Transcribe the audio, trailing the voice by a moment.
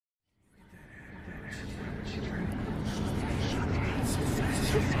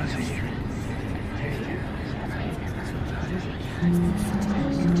You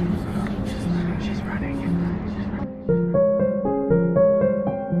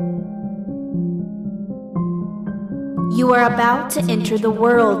are about to enter the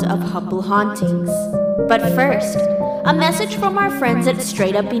world of Humble Hauntings. But first, a message from our friends at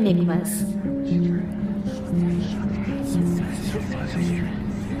Straight Up Enigmas.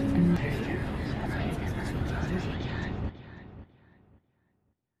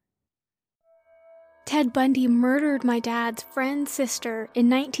 Ted Bundy murdered my dad's friend's sister in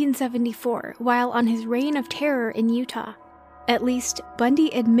 1974 while on his reign of terror in Utah. At least, Bundy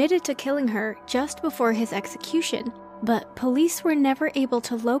admitted to killing her just before his execution, but police were never able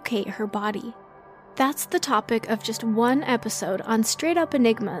to locate her body. That's the topic of just one episode on Straight Up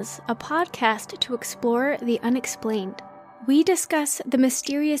Enigmas, a podcast to explore the unexplained. We discuss the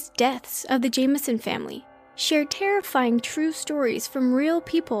mysterious deaths of the Jameson family, share terrifying true stories from real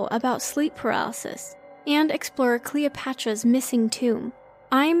people about sleep paralysis, and explore Cleopatra's missing tomb.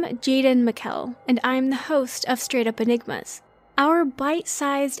 I'm Jaden McKell, and I'm the host of Straight Up Enigmas. Our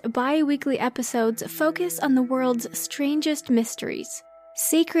bite-sized bi-weekly episodes focus on the world's strangest mysteries,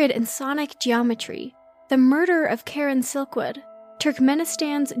 sacred and sonic geometry, the murder of Karen Silkwood,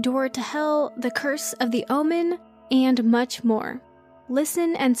 Turkmenistan's door to hell, the curse of the omen, and much more.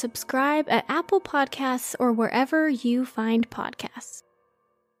 Listen and subscribe at Apple Podcasts or wherever you find podcasts.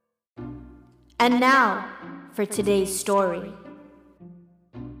 And now, for today's story.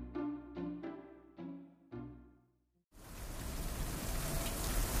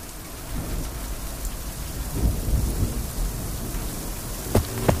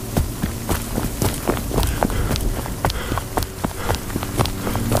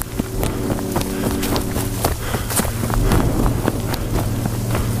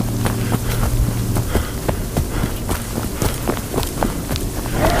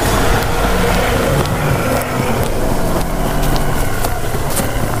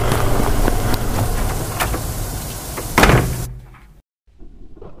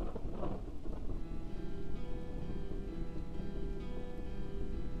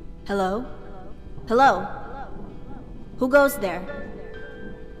 Hello? Hello? Who goes there?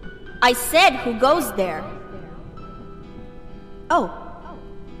 I said, who goes there? Oh.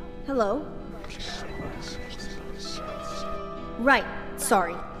 Hello? Right,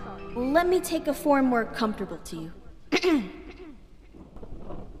 sorry. Let me take a form more comfortable to you.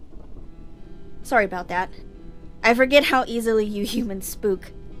 Sorry about that. I forget how easily you humans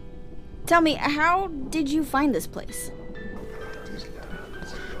spook. Tell me, how did you find this place?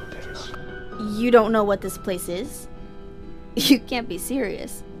 You don't know what this place is? You can't be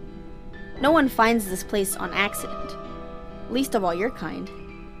serious. No one finds this place on accident. Least of all your kind.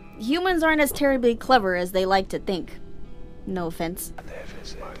 Humans aren't as terribly clever as they like to think. No offense.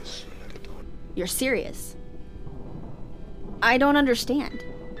 You're serious? I don't understand.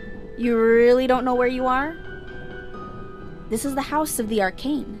 You really don't know where you are? This is the House of the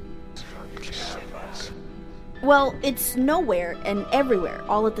Arcane. Well, it's nowhere and everywhere,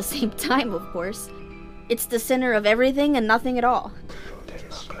 all at the same time, of course. It's the center of everything and nothing at all.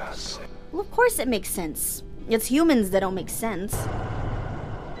 Well, of course it makes sense. It's humans that don't make sense.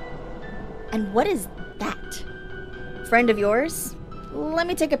 And what is that? Friend of yours? Let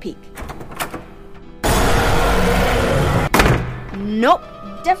me take a peek. Nope,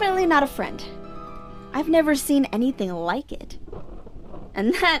 definitely not a friend. I've never seen anything like it.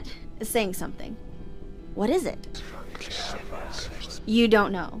 And that is saying something. What is it? You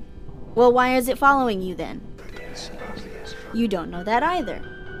don't know. Well, why is it following you then? You don't know that either.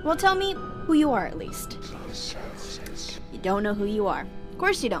 Well, tell me who you are at least. You don't know who you are. Of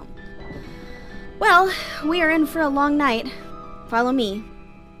course you don't. Well, we are in for a long night. Follow me.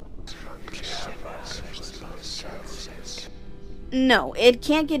 No, it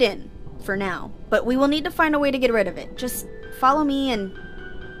can't get in. For now. But we will need to find a way to get rid of it. Just follow me and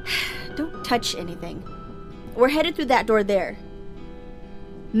don't touch anything. We're headed through that door there.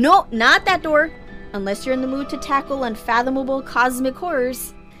 No, not that door. Unless you're in the mood to tackle unfathomable cosmic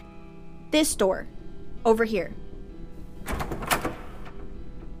horrors. This door. Over here.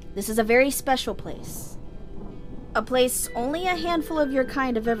 This is a very special place. A place only a handful of your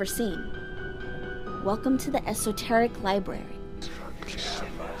kind have ever seen. Welcome to the Esoteric Library.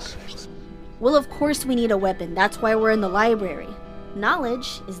 Well, of course we need a weapon. That's why we're in the library.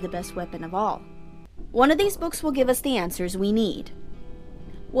 Knowledge is the best weapon of all. One of these books will give us the answers we need.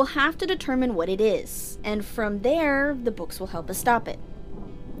 We'll have to determine what it is, and from there, the books will help us stop it.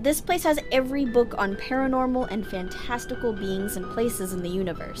 This place has every book on paranormal and fantastical beings and places in the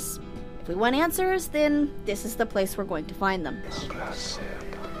universe. If we want answers, then this is the place we're going to find them.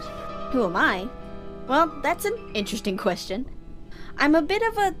 Who am I? Well, that's an interesting question. I'm a bit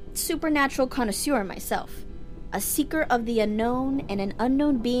of a supernatural connoisseur myself, a seeker of the unknown and an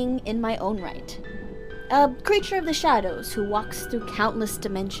unknown being in my own right. A creature of the shadows who walks through countless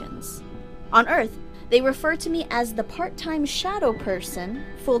dimensions. On Earth, they refer to me as the part-time shadow person,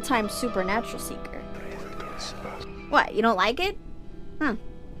 full-time supernatural seeker. What, you don't like it? Huh.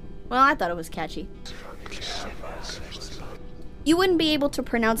 Well, I thought it was catchy. You wouldn't be able to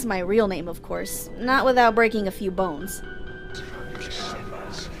pronounce my real name, of course, not without breaking a few bones.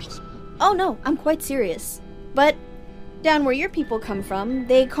 Oh no, I'm quite serious. But down where your people come from,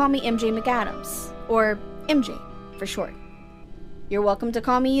 they call me MJ McAdams, or MJ for short. You're welcome to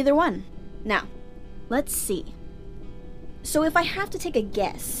call me either one. Now, let's see. So if I have to take a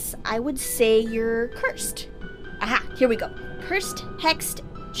guess, I would say you're cursed. Aha, here we go. Cursed, hexed,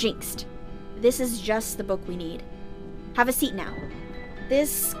 jinxed. This is just the book we need. Have a seat now.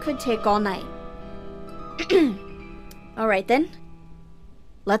 This could take all night. Alright then.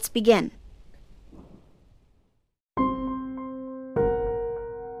 Let's begin.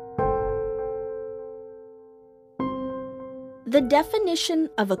 The definition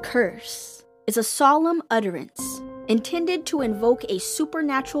of a curse is a solemn utterance intended to invoke a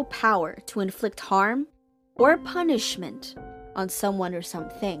supernatural power to inflict harm or punishment on someone or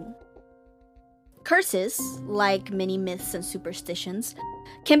something. Curses, like many myths and superstitions,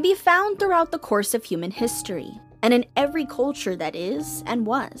 can be found throughout the course of human history, and in every culture that is and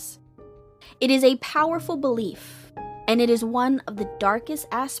was. It is a powerful belief, and it is one of the darkest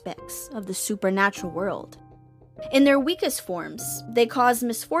aspects of the supernatural world. In their weakest forms, they cause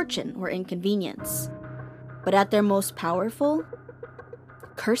misfortune or inconvenience. But at their most powerful,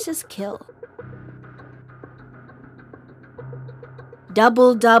 curses kill.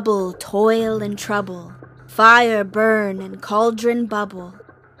 Double, double, toil and trouble, fire burn and cauldron bubble,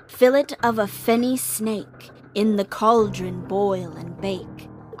 fillet of a fenny snake, in the cauldron boil and bake,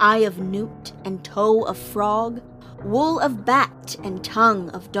 eye of newt and toe of frog, wool of bat and tongue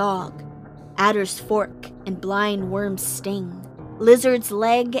of dog, adder's fork and blind worm's sting, lizard's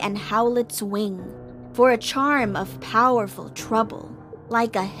leg and howlet's wing, for a charm of powerful trouble,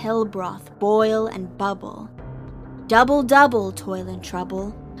 like a hell broth boil and bubble. Double, double, toil and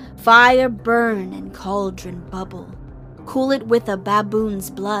trouble, fire burn and cauldron bubble, cool it with a baboon's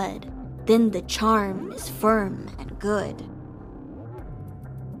blood, then the charm is firm and good.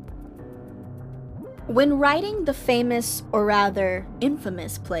 When writing the famous, or rather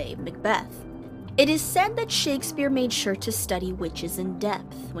infamous play Macbeth, it is said that Shakespeare made sure to study witches in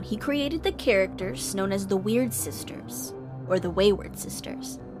depth when he created the characters known as the Weird Sisters, or the Wayward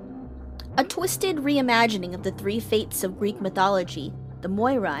Sisters. A twisted reimagining of the three fates of Greek mythology, the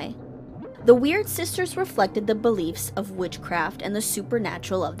Moirai, the Weird Sisters reflected the beliefs of witchcraft and the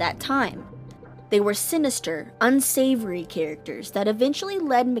supernatural of that time. They were sinister, unsavory characters that eventually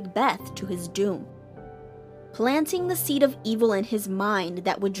led Macbeth to his doom, planting the seed of evil in his mind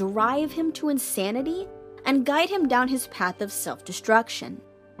that would drive him to insanity and guide him down his path of self-destruction.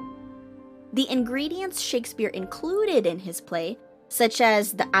 The ingredients Shakespeare included in his play, such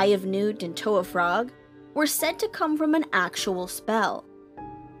as the eye of newt and toe of frog, were said to come from an actual spell.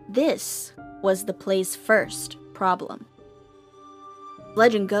 This was the play's first problem.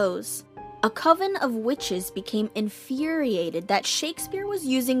 Legend goes, a coven of witches became infuriated that Shakespeare was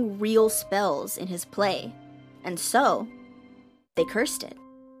using real spells in his play, and so they cursed it.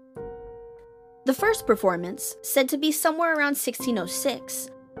 The first performance, said to be somewhere around 1606,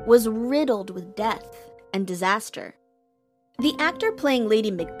 was riddled with death and disaster. The actor playing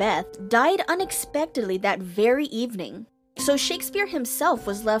Lady Macbeth died unexpectedly that very evening, so Shakespeare himself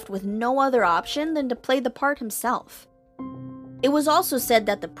was left with no other option than to play the part himself. It was also said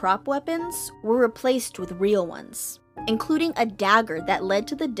that the prop weapons were replaced with real ones, including a dagger that led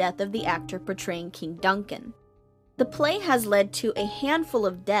to the death of the actor portraying King Duncan. The play has led to a handful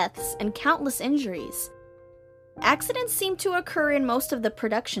of deaths and countless injuries. Accidents seem to occur in most of the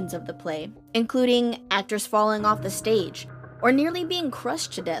productions of the play, including actors falling off the stage, or nearly being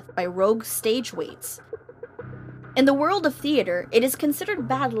crushed to death by rogue stage weights. In the world of theater, it is considered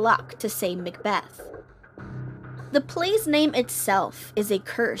bad luck to say Macbeth. The play's name itself is a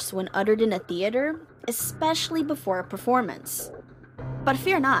curse when uttered in a theater, especially before a performance. But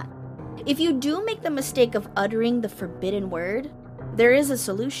fear not. If you do make the mistake of uttering the forbidden word, there is a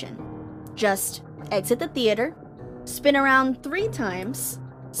solution. Just exit the theater, spin around 3 times,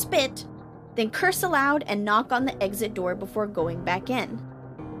 spit, then curse aloud and knock on the exit door before going back in.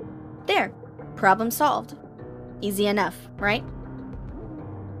 There, problem solved. Easy enough, right?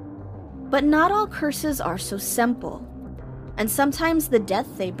 But not all curses are so simple, and sometimes the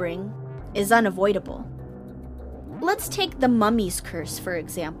death they bring is unavoidable. Let's take the mummy's curse, for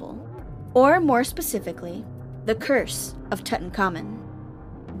example, or more specifically, the curse of Tutankhamun.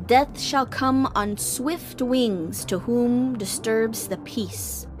 Death shall come on swift wings to whom disturbs the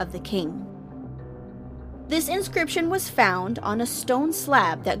peace of the king. This inscription was found on a stone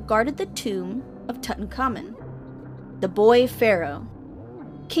slab that guarded the tomb of Tutankhamun, the boy pharaoh.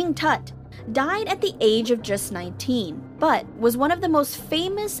 King Tut died at the age of just 19, but was one of the most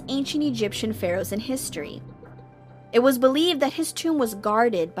famous ancient Egyptian pharaohs in history. It was believed that his tomb was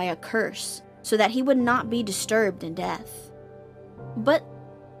guarded by a curse so that he would not be disturbed in death. But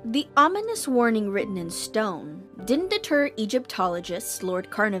the ominous warning written in stone didn't deter Egyptologists Lord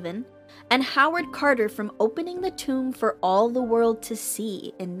Carnarvon and Howard Carter from opening the tomb for all the world to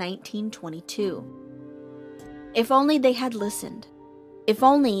see in 1922. If only they had listened. If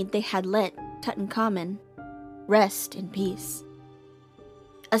only they had let Tutankhamun rest in peace.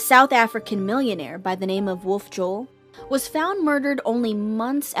 A South African millionaire by the name of Wolf Joel was found murdered only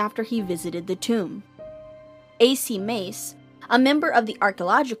months after he visited the tomb. A.C. Mace, a member of the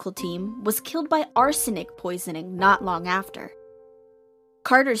archaeological team, was killed by arsenic poisoning not long after.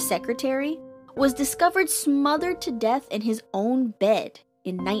 Carter's secretary was discovered smothered to death in his own bed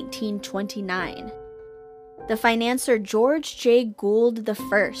in 1929. The financier George J. Gould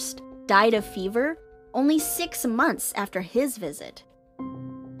I died of fever only 6 months after his visit.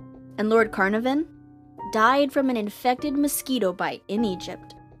 And Lord Carnarvon died from an infected mosquito bite in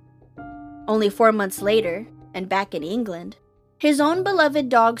Egypt. Only 4 months later, and back in England, his own beloved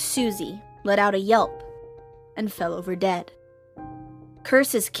dog Susie let out a yelp and fell over dead.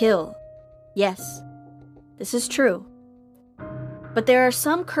 Curses kill. Yes, this is true. But there are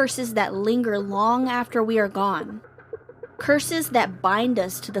some curses that linger long after we are gone. Curses that bind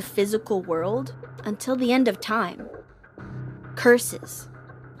us to the physical world until the end of time. Curses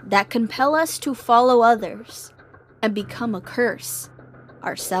that compel us to follow others and become a curse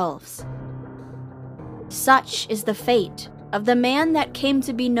ourselves. Such is the fate of the man that came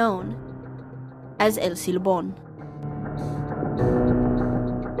to be known as El Silbón.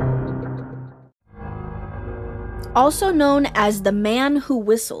 Also known as the man who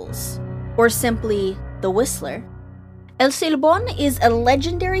whistles, or simply the Whistler, El Silbón is a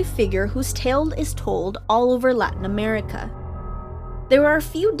legendary figure whose tale is told all over Latin America. There are a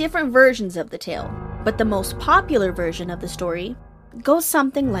few different versions of the tale, but the most popular version of the story goes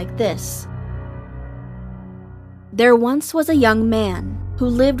something like this. There once was a young man who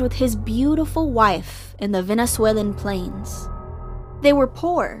lived with his beautiful wife in the Venezuelan plains. They were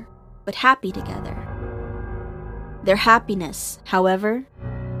poor, but happy together. Their happiness, however,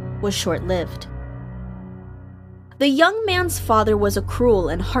 was short-lived. The young man's father was a cruel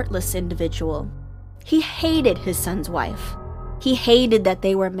and heartless individual. He hated his son's wife. He hated that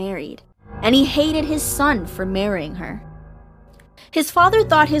they were married, and he hated his son for marrying her. His father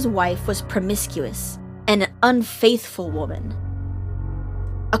thought his wife was promiscuous and an unfaithful woman,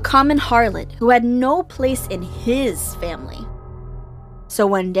 a common harlot who had no place in his family. So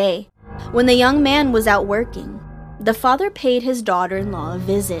one day, when the young man was out working, the father paid his daughter-in-law a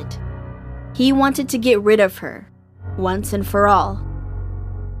visit. He wanted to get rid of her, once and for all.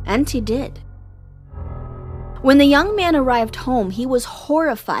 And he did. When the young man arrived home, he was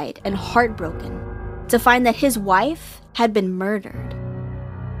horrified and heartbroken to find that his wife had been murdered.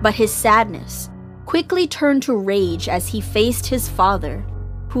 But his sadness quickly turned to rage as he faced his father,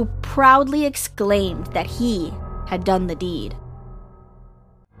 who proudly exclaimed that he had done the deed.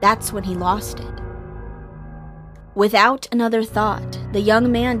 That's when he lost it. Without another thought, the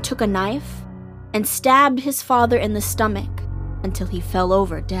young man took a knife and stabbed his father in the stomach until he fell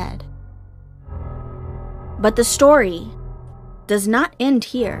over dead. But the story does not end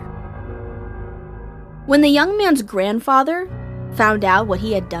here. When the young man's grandfather found out what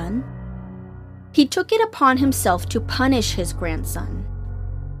he had done, he took it upon himself to punish his grandson.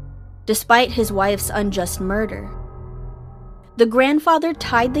 Despite his wife's unjust murder, the grandfather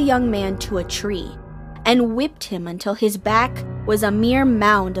tied the young man to a tree and whipped him until his back was a mere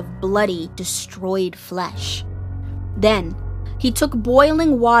mound of bloody, destroyed flesh. Then, he took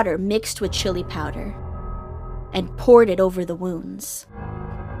boiling water mixed with chili powder and poured it over the wounds.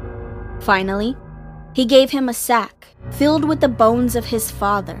 Finally, he gave him a sack filled with the bones of his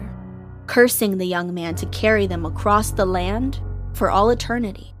father, cursing the young man to carry them across the land for all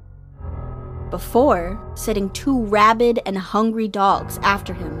eternity, before setting 2 rabid and hungry dogs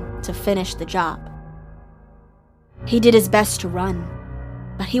after him to finish the job. He did his best to run,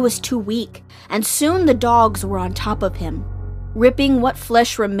 but he was too weak, and soon the dogs were on top of him, ripping what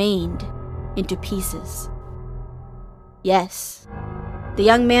flesh remained into pieces. Yes, the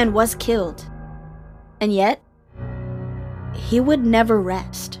young man was killed, and yet, he would never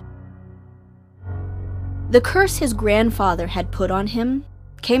rest. The curse his grandfather had put on him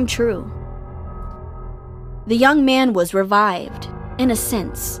came true. The young man was revived, in a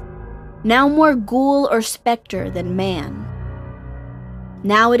sense, now more ghoul or specter than man.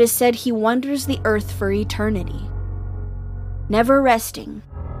 Now it is said he wanders the earth for eternity, never resting,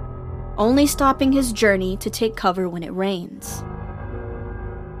 only stopping his journey to take cover when it rains.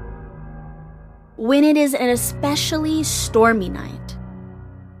 When it is an especially stormy night,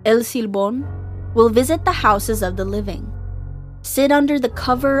 El Silbón will visit the houses of the living, sit under the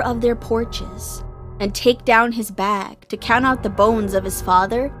cover of their porches, and take down his bag to count out the bones of his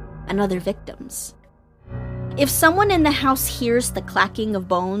father and other victims. If someone in the house hears the clacking of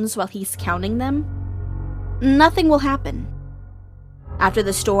bones while he's counting them, nothing will happen. After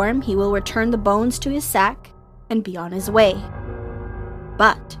the storm, he will return the bones to his sack and be on his way.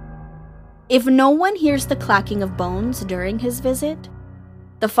 But if no one hears the clacking of bones during his visit,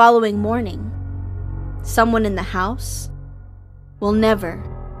 the following morning, someone in the house will never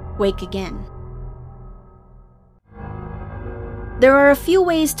wake again. There are a few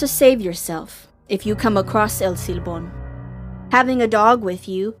ways to save yourself if you come across El Silbón. Having a dog with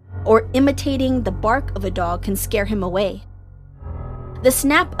you or imitating the bark of a dog can scare him away. The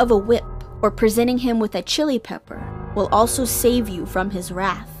snap of a whip or presenting him with a chili pepper will also save you from his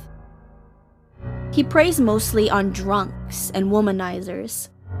wrath. He preys mostly on drunks and womanizers,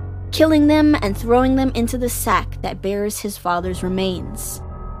 killing them and throwing them into the sack that bears his father's remains.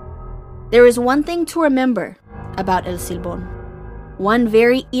 There is one thing to remember about El Silbón, one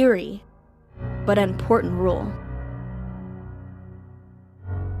very eerie but important rule.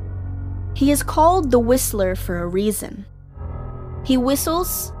 He is called the Whistler for a reason. He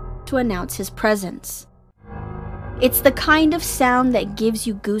whistles to announce his presence. It's the kind of sound that gives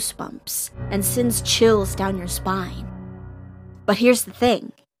you goosebumps and sends chills down your spine. But here's the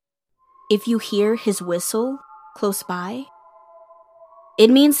thing. If you hear his whistle close by, it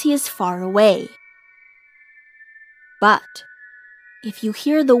means he is far away. But if you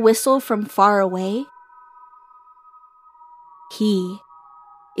hear the whistle from far away, he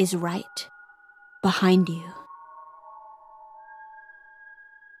is right behind you.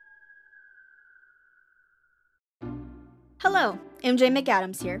 Hello, MJ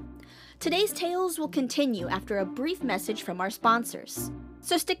McAdams here. Today's tales will continue after a brief message from our sponsors.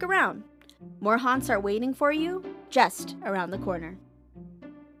 So stick around. More haunts are waiting for you just around the corner.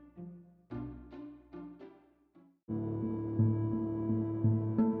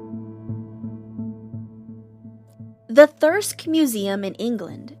 The Thirsk Museum in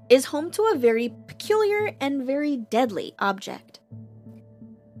England is home to a very peculiar and very deadly object.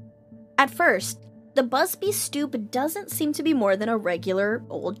 At first, the Busby stoop doesn't seem to be more than a regular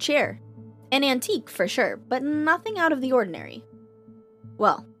old chair. An antique for sure, but nothing out of the ordinary.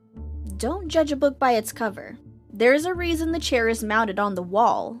 Well, don't judge a book by its cover. There's a reason the chair is mounted on the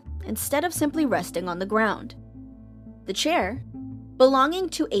wall instead of simply resting on the ground. The chair, belonging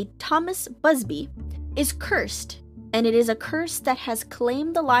to a Thomas Busby, is cursed, and it is a curse that has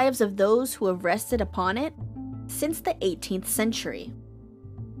claimed the lives of those who have rested upon it since the 18th century.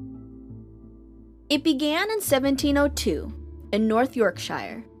 It began in 1702 in North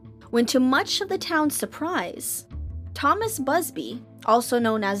Yorkshire, when to much of the town's surprise, Thomas Busby, also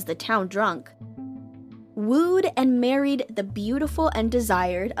known as the town drunk, wooed and married the beautiful and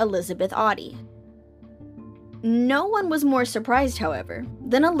desired Elizabeth Oddie. No one was more surprised, however,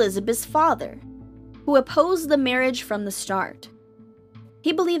 than Elizabeth's father, who opposed the marriage from the start.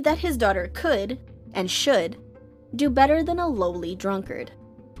 He believed that his daughter could, and should, do better than a lowly drunkard.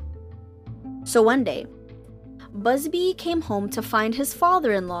 So one day, Busby came home to find his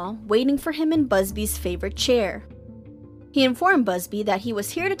father-in-law waiting for him in Busby's favorite chair. He informed Busby that he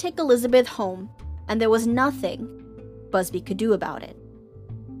was here to take Elizabeth home, and there was nothing Busby could do about it.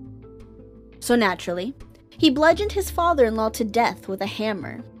 So naturally, he bludgeoned his father-in-law to death with a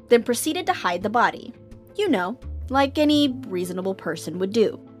hammer, then proceeded to hide the body. You know, like any reasonable person would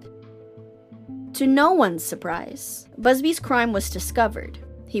do. To no one's surprise, Busby's crime was discovered.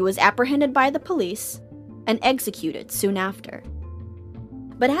 He was apprehended by the police and executed soon after.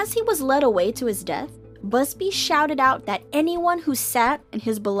 But as he was led away to his death, Busby shouted out that anyone who sat in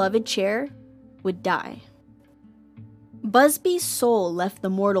his beloved chair would die. Busby's soul left the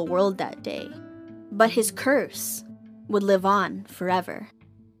mortal world that day, but his curse would live on forever.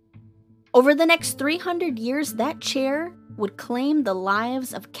 Over the next 300 years, that chair would claim the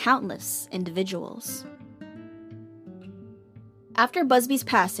lives of countless individuals. After Busby's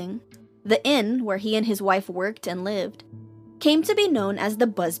passing, The inn where he and his wife worked and lived came to be known as the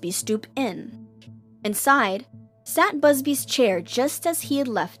Busby Stoop Inn. Inside sat Busby's chair just as he had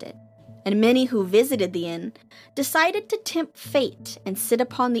left it, and many who visited the inn decided to tempt fate and sit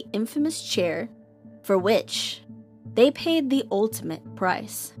upon the infamous chair for which they paid the ultimate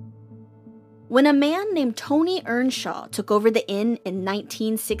price. When a man named Tony Earnshaw took over the inn in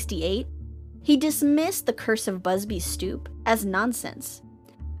 1968, he dismissed the curse of Busby's Stoop as nonsense.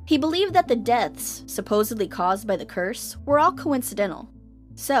 He believed that the deaths supposedly caused by the curse were all coincidental,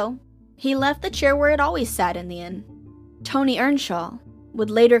 so he left the chair where it always sat in the inn. Tony Earnshaw would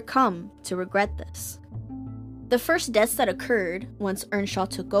later come to regret this. The first deaths that occurred once Earnshaw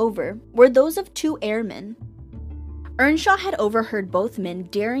took over were those of two airmen. Earnshaw had overheard both men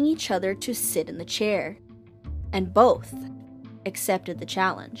daring each other to sit in the chair, and both accepted the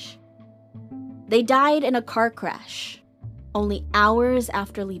challenge. They died in a car crash, only hours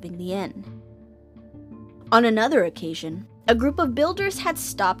after leaving the inn. On another occasion, a group of builders had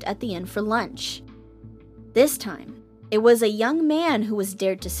stopped at the inn for lunch. This time, it was a young man who was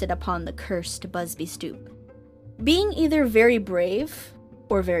dared to sit upon the cursed Busby Stoop. Being either very brave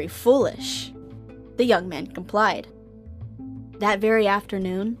or very foolish, the young man complied. That very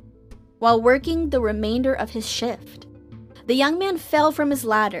afternoon, while working the remainder of his shift, the young man fell from his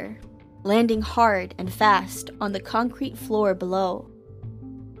ladder, landing hard and fast on the concrete floor below.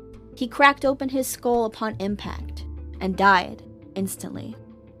 He cracked open his skull upon impact and died instantly.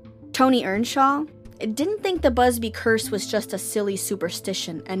 Tony Earnshaw didn't think the Busby curse was just a silly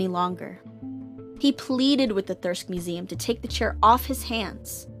superstition any longer. He pleaded with the Thirsk Museum to take the chair off his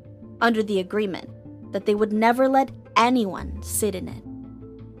hands, under the agreement that they would never let anyone sit in it.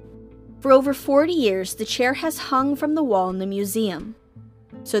 For over 40 years, the chair has hung from the wall in the museum,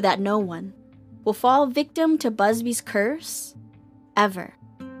 so that no one will fall victim to Busby's curse ever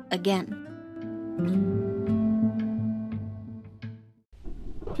again.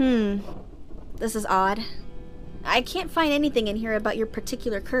 This is odd. I can't find anything in here about your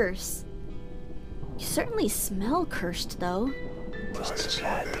particular curse. You certainly smell cursed, though.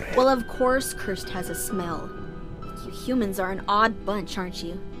 Well, of course cursed has a smell. You humans are an odd bunch, aren't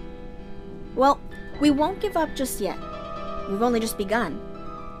you? Well, we won't give up just yet. We've only just begun.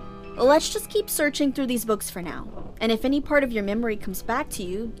 Let's just keep searching through these books for now, and if any part of your memory comes back to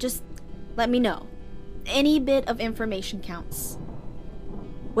you, just let me know. Any bit of information counts.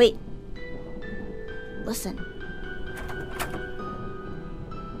 Wait. Listen.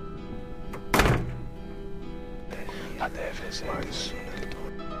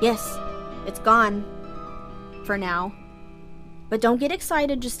 Yes, it's gone. For now. But don't get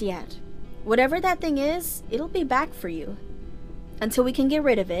excited just yet. Whatever that thing is, it'll be back for you. Until we can get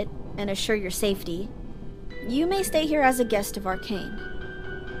rid of it and assure your safety, you may stay here as a guest of Arcane.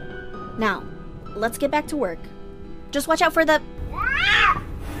 Now, let's get back to work. Just watch out for the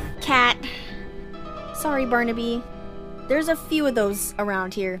cat. Sorry, Barnaby. There's a few of those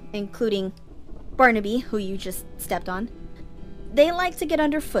around here, including Barnaby, who you just stepped on. They like to get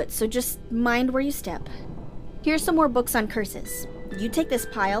underfoot, so just mind where you step. Here's some more books on curses. You take this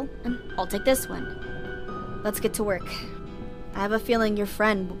pile, and I'll take this one. Let's get to work. I have a feeling your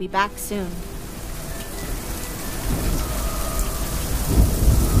friend will be back soon.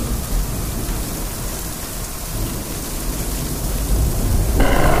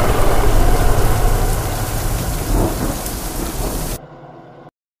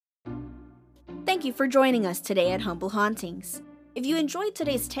 Thank you for joining us today at Humble Hauntings. If you enjoyed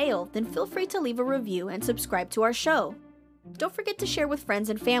today's tale, then feel free to leave a review and subscribe to our show. Don't forget to share with friends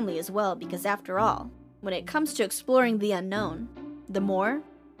and family as well, because after all, when it comes to exploring the unknown, the more,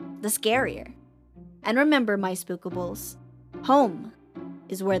 the scarier. And remember, my Spookables, home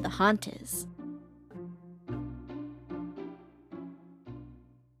is where the haunt is.